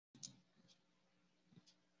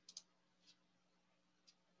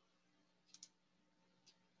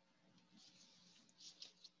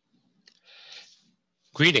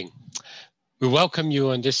Greeting. We welcome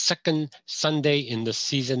you on this second Sunday in the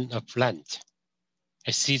season of Lent,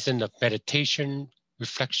 a season of meditation,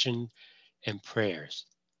 reflection, and prayers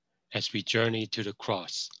as we journey to the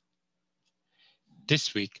cross.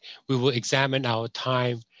 This week, we will examine our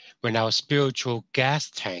time when our spiritual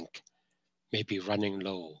gas tank may be running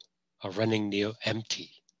low or running near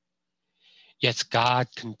empty. Yet God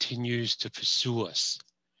continues to pursue us,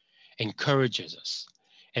 encourages us,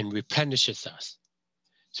 and replenishes us,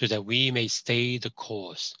 so that we may stay the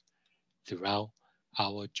course throughout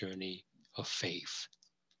our journey of faith.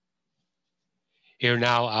 Hear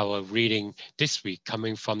now our reading this week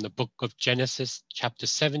coming from the book of Genesis, chapter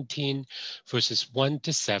 17, verses 1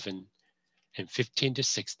 to 7 and 15 to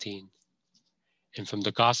 16, and from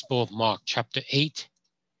the Gospel of Mark, chapter 8,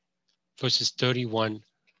 verses 31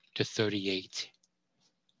 to 38.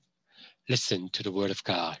 Listen to the word of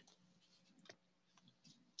God.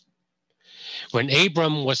 When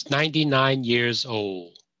Abram was 99 years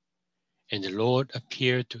old, and the Lord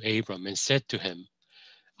appeared to Abram and said to him,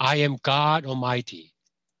 I am God Almighty.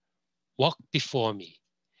 Walk before me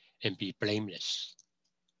and be blameless.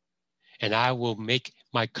 And I will make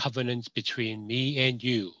my covenants between me and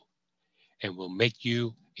you, and will make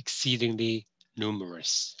you exceedingly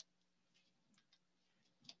numerous.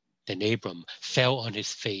 Then Abram fell on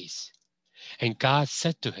his face, and God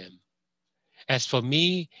said to him, As for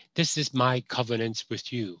me, this is my covenant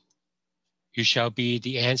with you. You shall be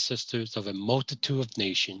the ancestors of a multitude of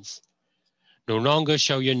nations. No longer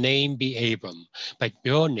shall your name be Abram, but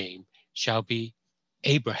your name shall be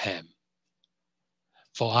Abraham.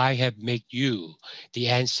 For I have made you the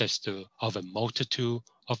ancestor of a multitude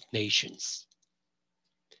of nations.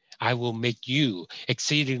 I will make you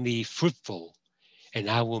exceedingly fruitful, and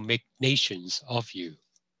I will make nations of you,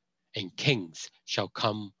 and kings shall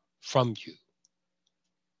come from you.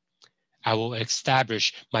 I will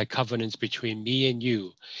establish my covenants between me and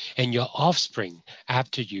you, and your offspring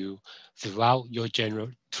after you throughout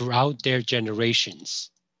their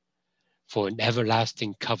generations, for an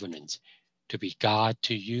everlasting covenant to be God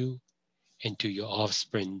to you and to your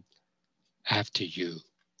offspring after you.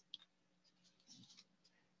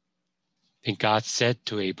 Then God said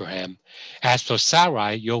to Abraham, As for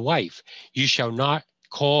Sarai, your wife, you shall not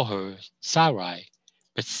call her Sarai,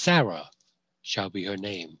 but Sarah shall be her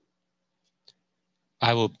name.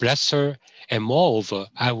 I will bless her, and moreover,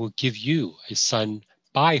 I will give you a son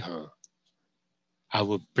by her. I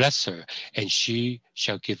will bless her, and she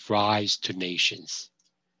shall give rise to nations.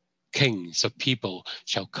 Kings of people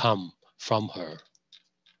shall come from her.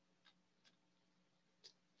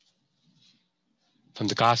 From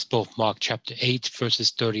the Gospel of Mark, chapter 8, verses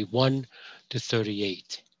 31 to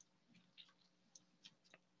 38.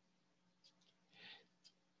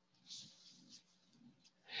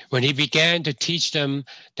 When he began to teach them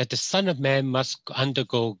that the Son of Man must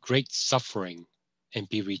undergo great suffering and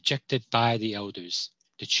be rejected by the elders,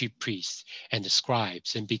 the chief priests, and the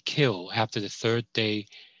scribes, and be killed after 3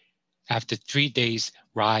 days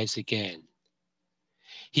rise again.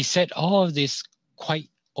 He said all of this quite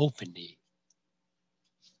openly.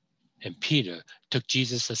 And Peter took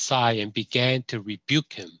Jesus aside and began to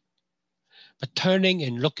rebuke him. But turning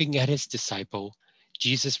and looking at his disciple,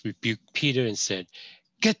 Jesus rebuked Peter and said,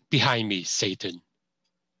 Get behind me, Satan.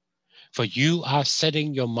 For you are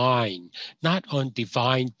setting your mind not on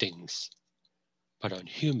divine things, but on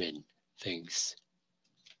human things.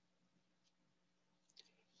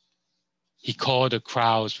 He called the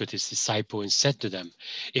crowds with his disciples and said to them,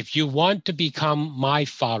 If you want to become my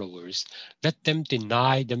followers, let them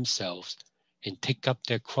deny themselves and take up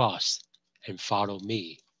their cross and follow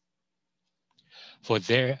me. For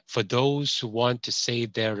those who want to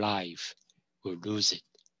save their life will lose it,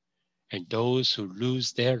 and those who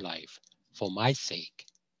lose their life for my sake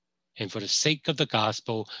and for the sake of the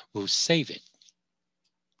gospel will save it.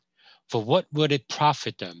 For what would it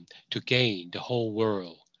profit them to gain the whole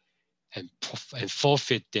world and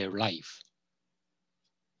forfeit their life?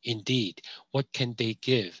 Indeed, what can they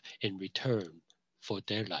give in return for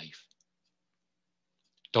their life?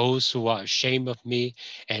 Those who are ashamed of me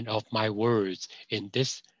and of my words in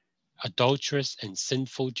this adulterous and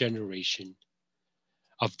sinful generation,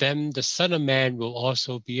 of them the Son of Man will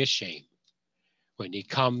also be ashamed when he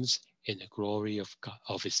comes in the glory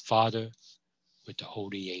of his Father with the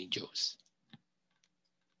holy angels.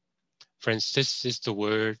 Friends, this is the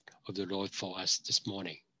word of the Lord for us this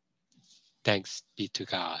morning. Thanks be to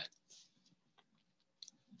God.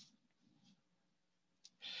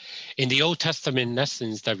 In the Old Testament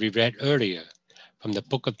lessons that we read earlier from the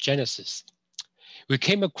book of Genesis, we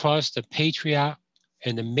came across the patriarch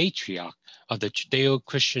and the matriarch of the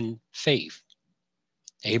Judeo-Christian faith.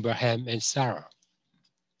 Abraham and Sarah.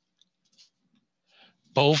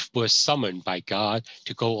 Both were summoned by God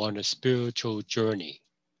to go on a spiritual journey,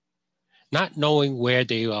 not knowing where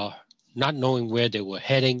they were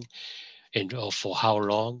heading and or for how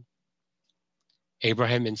long.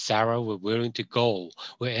 Abraham and Sarah were willing to go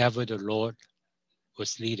wherever the Lord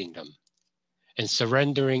was leading them and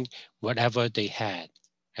surrendering whatever they had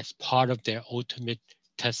as part of their ultimate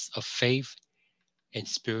test of faith and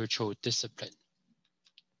spiritual discipline.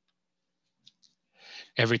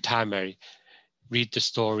 Every time I read the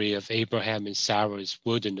story of Abraham and Sarah's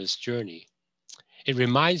wilderness journey, it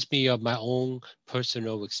reminds me of my own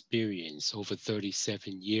personal experience over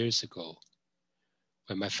 37 years ago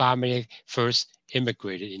when my family first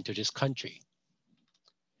immigrated into this country.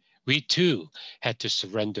 We too had to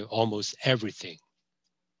surrender almost everything: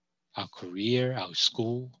 our career, our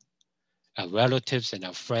school, our relatives, and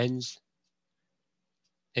our friends,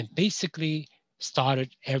 and basically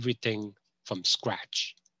started everything from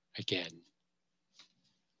scratch again.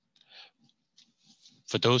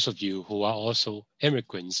 For those of you who are also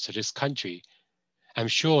immigrants to this country, I'm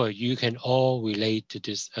sure you can all relate to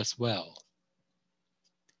this as well.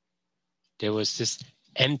 There was this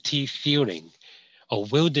empty feeling, a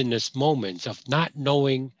wilderness moment of not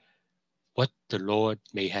knowing what the Lord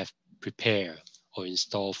may have prepared or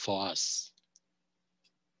installed for us.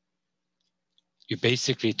 You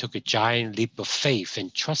basically took a giant leap of faith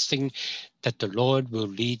and trusting that the Lord will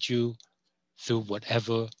lead you through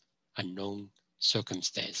whatever unknown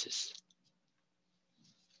circumstances.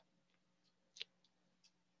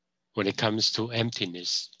 When it comes to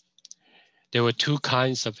emptiness, there were two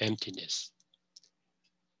kinds of emptiness.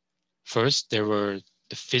 First, there were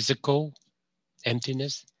the physical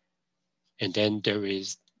emptiness, and then there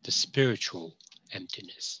is the spiritual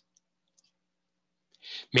emptiness.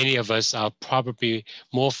 Many of us are probably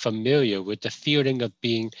more familiar with the feeling of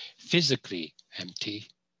being physically empty.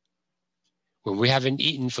 When we haven't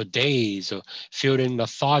eaten for days or feeling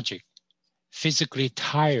lethargic, physically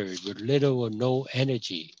tired with little or no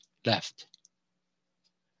energy left.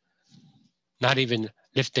 Not even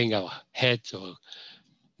lifting our heads or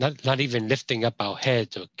not even lifting up our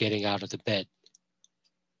heads or getting out of the bed.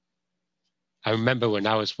 I remember when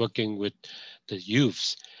I was working with the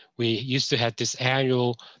youths, we used to have this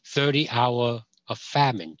annual 30-hour of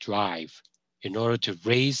famine drive in order to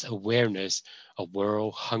raise awareness of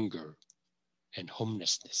world hunger and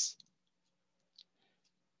homelessness.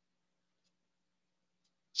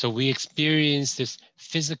 So we experience this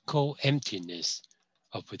physical emptiness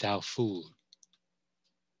of without food.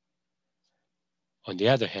 On the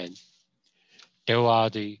other hand, there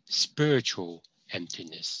are the spiritual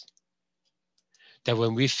emptiness. That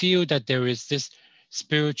when we feel that there is this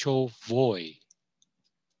spiritual void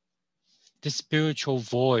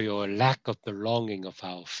or lack of belonging of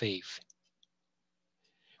our faith,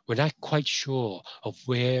 we're not quite sure of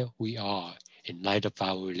where we are in light of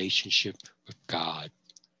our relationship with God.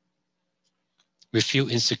 We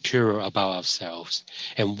feel insecure about ourselves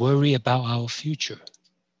and worry about our future.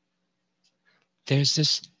 There's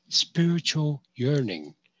this spiritual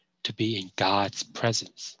yearning to be in God's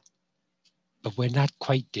presence, but we're not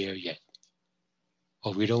quite there yet,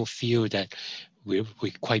 or we don't feel that we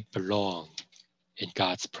quite belong in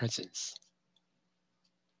God's presence.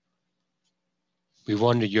 We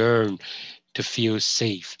want to yearn to feel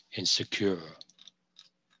safe and secure.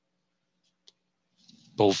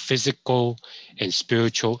 Both physical and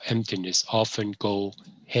spiritual emptiness often go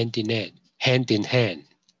hand in hand.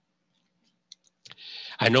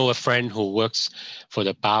 I know a friend who works for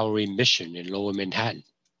the Bowery Mission in Lower Manhattan,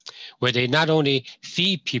 where they not only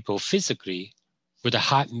feed people physically with a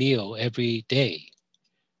hot meal every day,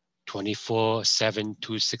 24/7,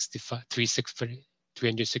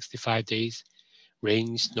 365 days,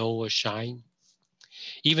 rain, snow, or shine.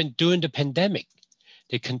 Even during the pandemic,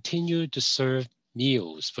 they continue to serve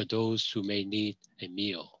meals for those who may need a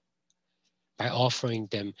meal by offering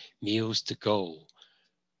them meals to go.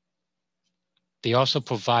 They also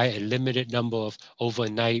provide a limited number of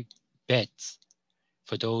overnight beds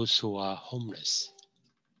for those who are homeless.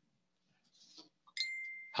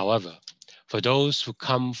 However, for those who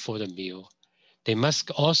come for the meal, they must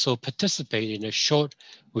also participate in a short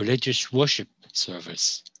religious worship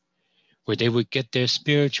service where they would get their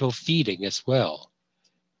spiritual feeding as well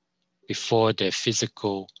before their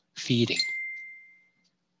physical feeding.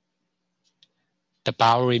 The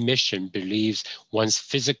Bowery Mission believes one's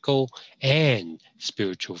physical and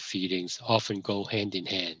spiritual feedings often go hand in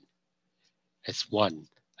hand, as one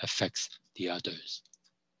affects the others.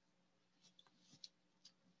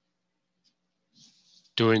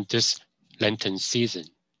 During this Lenten season,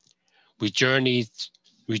 we journeyed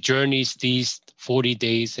We journeyed these 40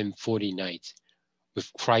 days and 40 nights with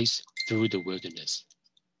Christ through the wilderness.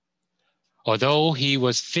 Although he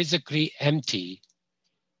was physically empty,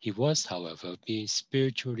 he was, however, being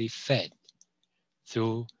spiritually fed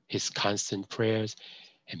through his constant prayers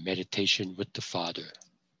and meditation with the Father.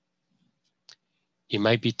 He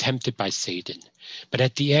might be tempted by Satan, but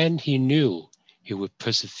at the end he knew he would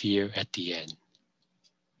persevere at the end.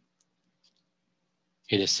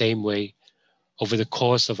 In the same way, over the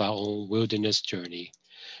course of our own wilderness journey,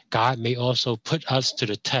 God may also put us to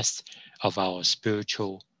the test of our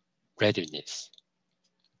spiritual readiness.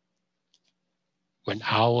 When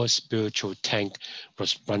our spiritual tank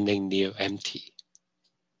was running near empty,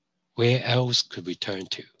 where else could we turn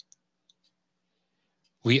to?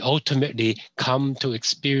 We ultimately come to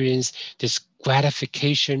experience this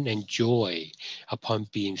gratification and joy upon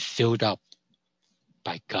being filled up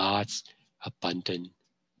by God's abundant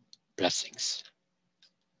blessings.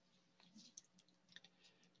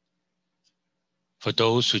 For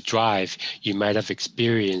those who drive, you might have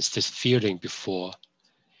experienced this feeling before.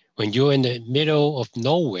 When you're in the middle of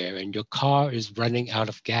nowhere and your car is running out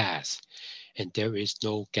of gas and there is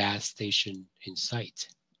no gas station in sight,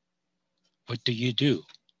 what do?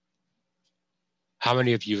 How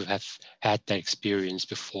many of you have had that experience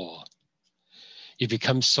before? You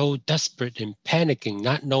become so desperate and panicking,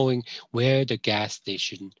 not knowing where the gas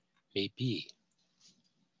station may be.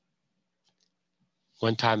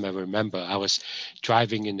 One time I remember I was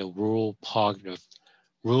driving in the rural part of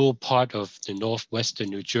the northwestern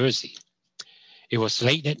New Jersey. It was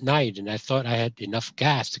late at night and I thought I had enough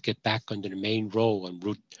gas to get back onto the main road on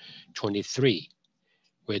Route 23,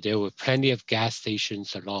 where there were plenty of gas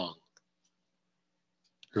stations along.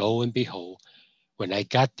 Lo and behold, when I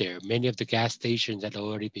got there, many of the gas stations had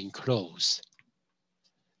already been closed.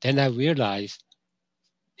 Then I realized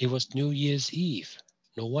it was New Year's Eve.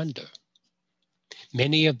 No wonder.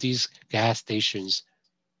 Many of these gas stations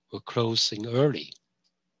were closing early.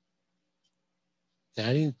 And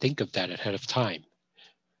I didn't think of that ahead of time.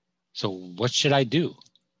 So what should I do?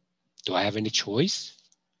 Do I have any choice?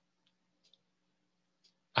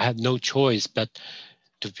 I have no choice but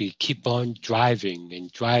to keep on driving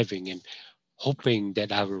and hoping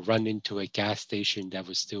that I will run into a gas station that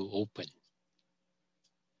was still open.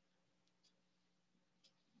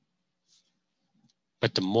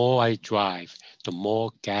 But the more I drive, the more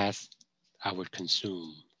gas I would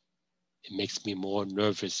consume. It makes me more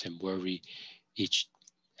nervous and worried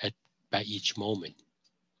by each moment.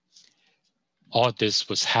 All this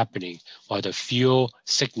was happening while the fuel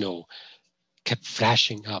signal kept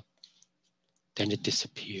flashing up. Then it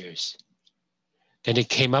disappears. Then it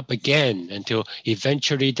came up again until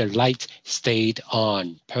eventually the light stayed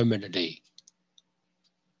on permanently.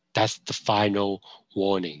 That's the final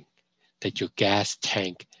warning that your gas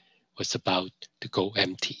tank was about to go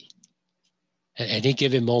empty. At any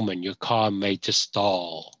given moment, your car may just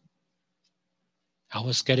stall. I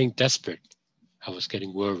was getting desperate. I was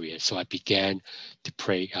getting worried, so I began to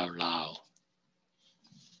pray out loud.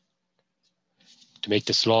 To make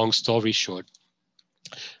this long story short,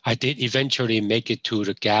 I did eventually make it to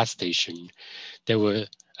the gas station. They were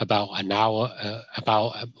about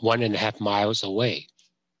 1.5 miles away.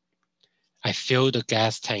 I filled the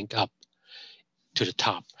gas tank up to the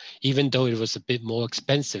top, even though it was a bit more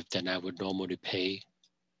expensive than I would normally pay.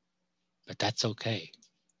 But that's okay.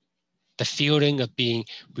 The feeling of being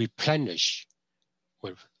replenished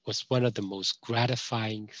was one of the most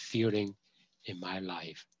gratifying feelings in my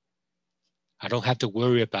life. I don't have to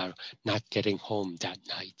worry about not getting home that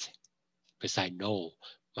night because I know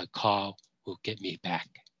my car will get me back.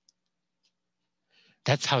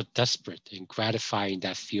 That's how desperate and gratifying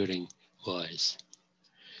that feeling was.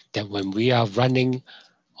 That when we are running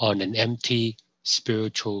on an empty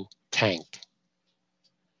spiritual tank,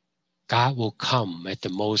 God will come at the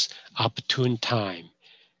most opportune time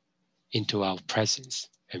into our presence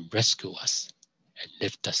and rescue us and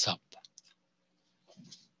lift us up.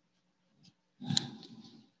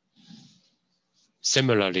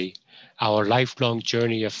 Similarly, our lifelong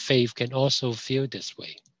journey of faith can also feel this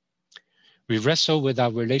way. We wrestle with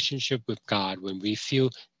our relationship with God when we feel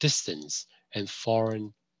distance and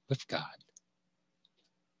foreign with God.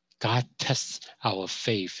 God tests our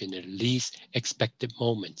faith in the least expected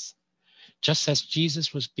moments, just as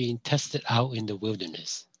Jesus was being tested out in the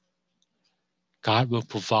wilderness. God will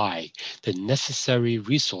provide the necessary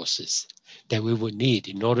resources that we would need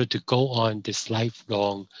in order to go on this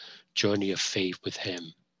lifelong journey of faith with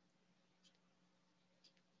Him.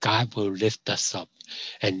 God will lift us up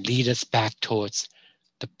and lead us back towards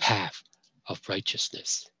the path of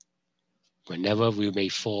righteousness, whenever we may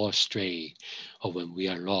fall astray, or when we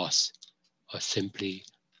are lost, or simply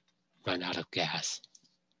run out of gas.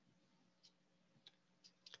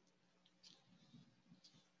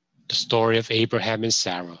 The story of Abraham and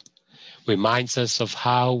Sarah reminds us of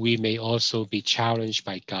how we may also be challenged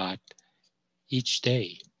by God each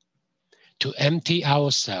day to empty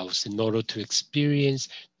ourselves in order to experience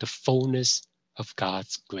the fullness of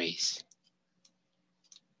God's grace.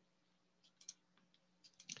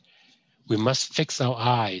 We must fix our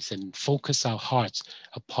eyes and focus our hearts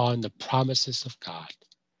upon the promises of God,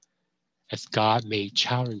 as God may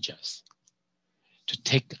challenge us to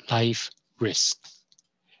take life risks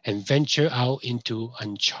and venture out into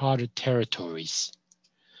uncharted territories,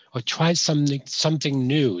 or try something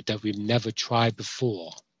new that we've never tried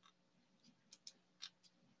before.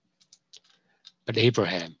 But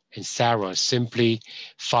Abraham and Sarah simply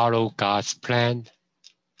followed God's plan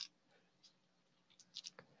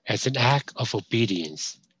as an act of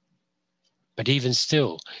obedience. But even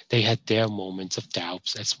still, they had their moments of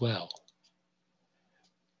doubts as well.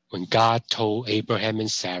 When God told Abraham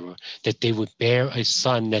and Sarah that they would bear a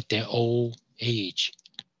son at their old age,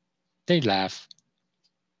 they laughed.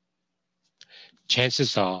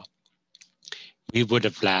 Chances are we would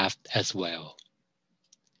have laughed as well.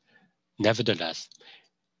 Nevertheless,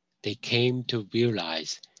 they came to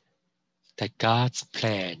realize that God's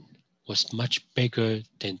plan was much bigger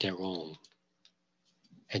than their own,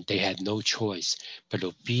 and they had no choice but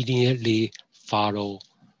obediently follow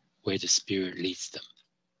where the Spirit leads them.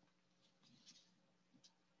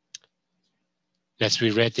 As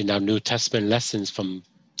we read in our New Testament lessons from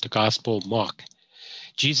the Gospel of Mark,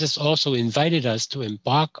 Jesus also invited us to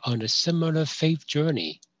embark on a similar faith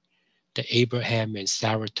journey that Abraham and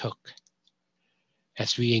Sarah took,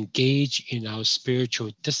 as we engage in our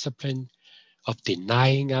spiritual discipline of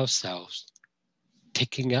denying ourselves,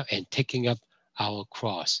 taking up our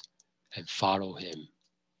cross and follow him.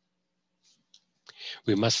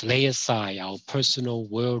 We must lay aside our personal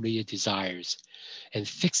worldly desires and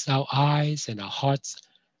fix our eyes and our hearts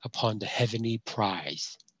upon the heavenly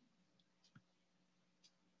prize.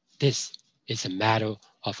 This is a matter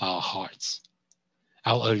of our hearts,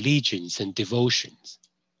 our allegiance and devotions.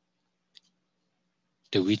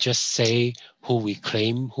 Do we just say who we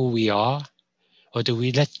claim who we are, or do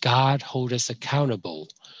we let God hold us accountable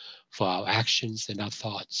for our actions and our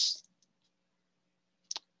thoughts?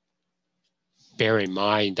 Bear in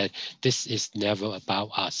mind that this is never about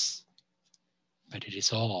us, but it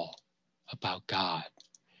is all about God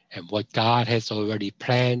and what God has already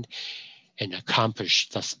planned and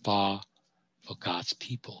accomplished thus far for God's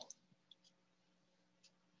people.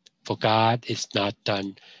 For God is not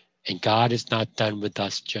done, and God is not done with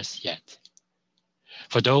us just yet.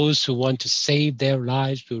 For those who want to save their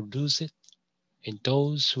lives will lose it, and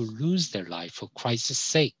those who lose their life for Christ's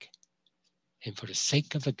sake and for the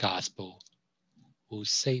sake of the gospel will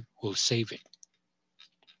save it.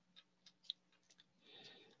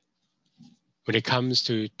 When it comes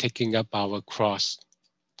to taking up our cross,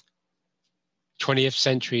 20th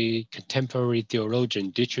century contemporary theologian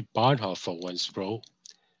Dietrich Bonhoeffer once wrote,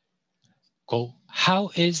 quote, how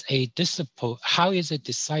is a disciple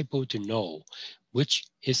to know which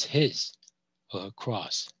is his or her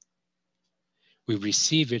cross? We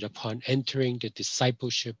receive it upon entering the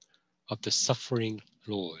discipleship of the suffering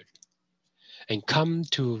Lord and come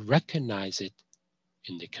to recognize it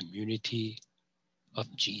in the community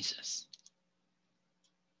of Jesus.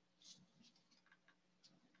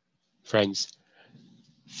 Friends,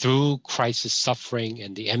 through Christ's suffering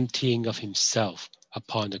and the emptying of himself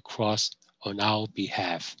upon the cross on our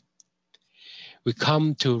behalf, we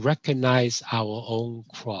come to recognize our own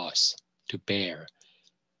cross to bear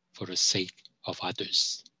for the sake of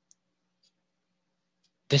others.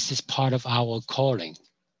 This is part of our calling.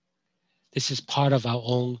 This is part of our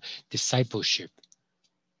own discipleship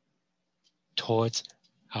towards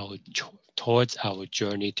our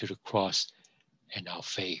journey to the cross and our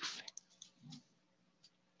faith.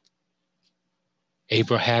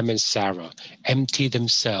 Abraham and Sarah emptied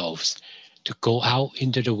themselves to go out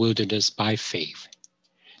into the wilderness by faith.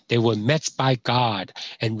 They were met by God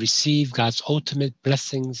and received God's ultimate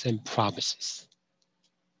blessings and promises.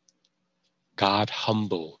 God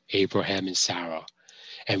humbled Abraham and Sarah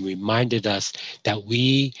and reminded us that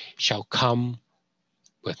we shall come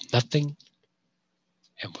with nothing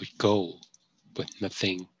and would go with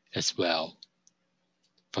nothing as well.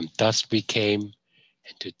 From dust we came,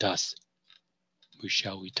 and to dust we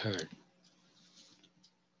shall return.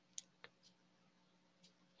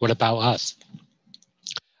 What about us?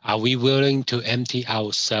 Are we willing to empty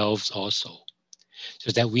ourselves also,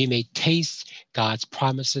 so that we may taste God's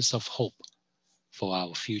promises of hope for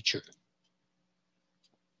our future?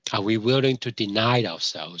 Are we willing to deny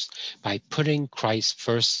ourselves by putting Christ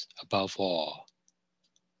first above all?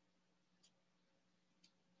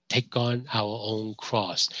 Take on our own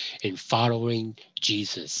cross in following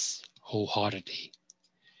Jesus wholeheartedly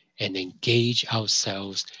and engage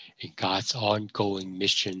ourselves in God's ongoing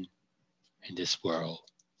mission in this world.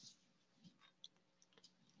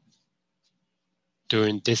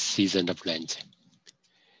 During this season of Lent,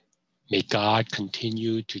 may God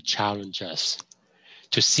continue to challenge us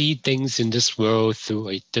to see things in this world through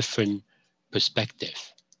a different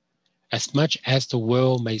perspective. As much as the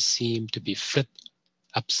world may seem to be flipped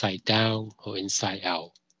upside down or inside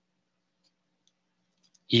out,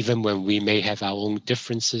 even when we may have our own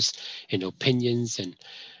differences in opinions and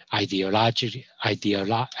ideologies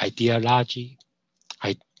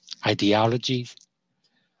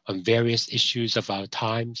on various issues of our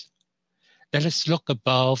times, let us look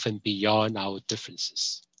above and beyond our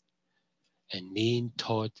differences and lean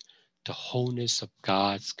toward the wholeness of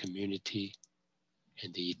God's community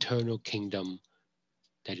and the eternal kingdom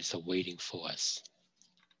that is awaiting for us.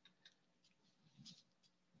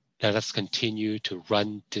 Let us continue to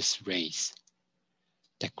run this race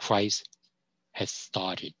that Christ has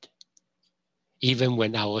started, even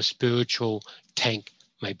when our spiritual tank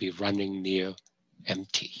might be running near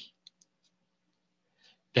empty.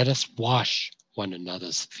 Let us wash one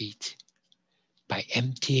another's feet by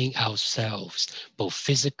emptying ourselves both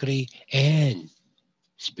physically and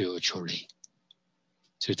spiritually,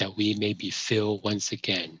 so that we may be filled once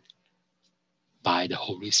again by the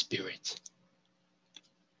Holy Spirit.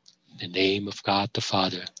 In the name of God the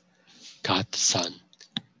Father, God the Son,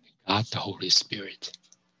 God the Holy Spirit.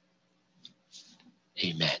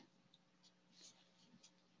 Amen.